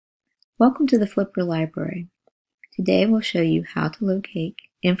Welcome to the Flipper Library. Today we'll show you how to locate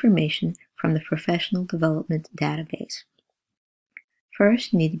information from the Professional Development database.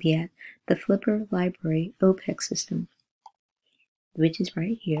 First, you need to be at the Flipper Library OPEX system, which is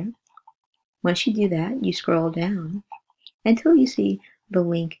right here. Once you do that, you scroll down until you see the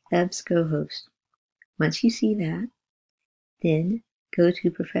link EBSCOhost. Once you see that, then go to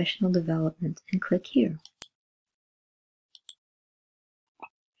Professional Development and click here.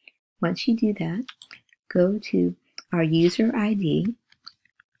 Once you do that, go to our user ID,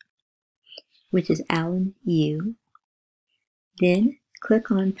 which is Alan U. Then click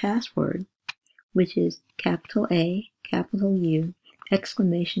on password, which is capital A, capital U,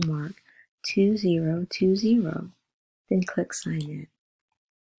 exclamation mark, 2020. Then click sign in.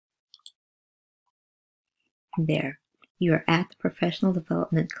 And there, you are at the Professional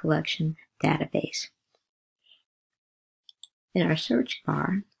Development Collection database. In our search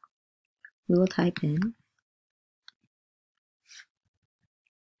bar, we will type in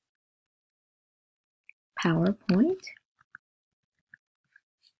PowerPoint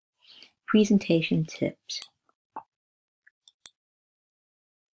presentation tips.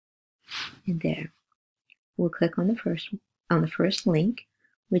 And there, we'll click on the first link,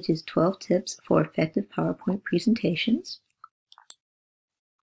 which is 12 tips for effective PowerPoint presentations.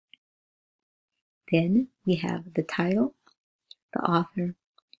 Then we have the title, the author,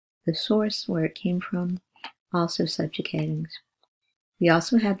 the source where it came from, also subject headings. We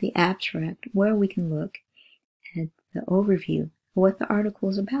also have the abstract where we can look at the overview of what the article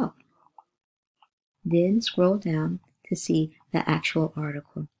is about. Then scroll down to see the actual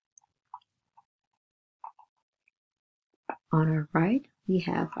article. On our right, we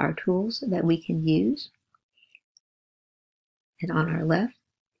have our tools that we can use. And on our left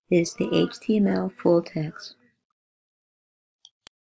is the HTML full text.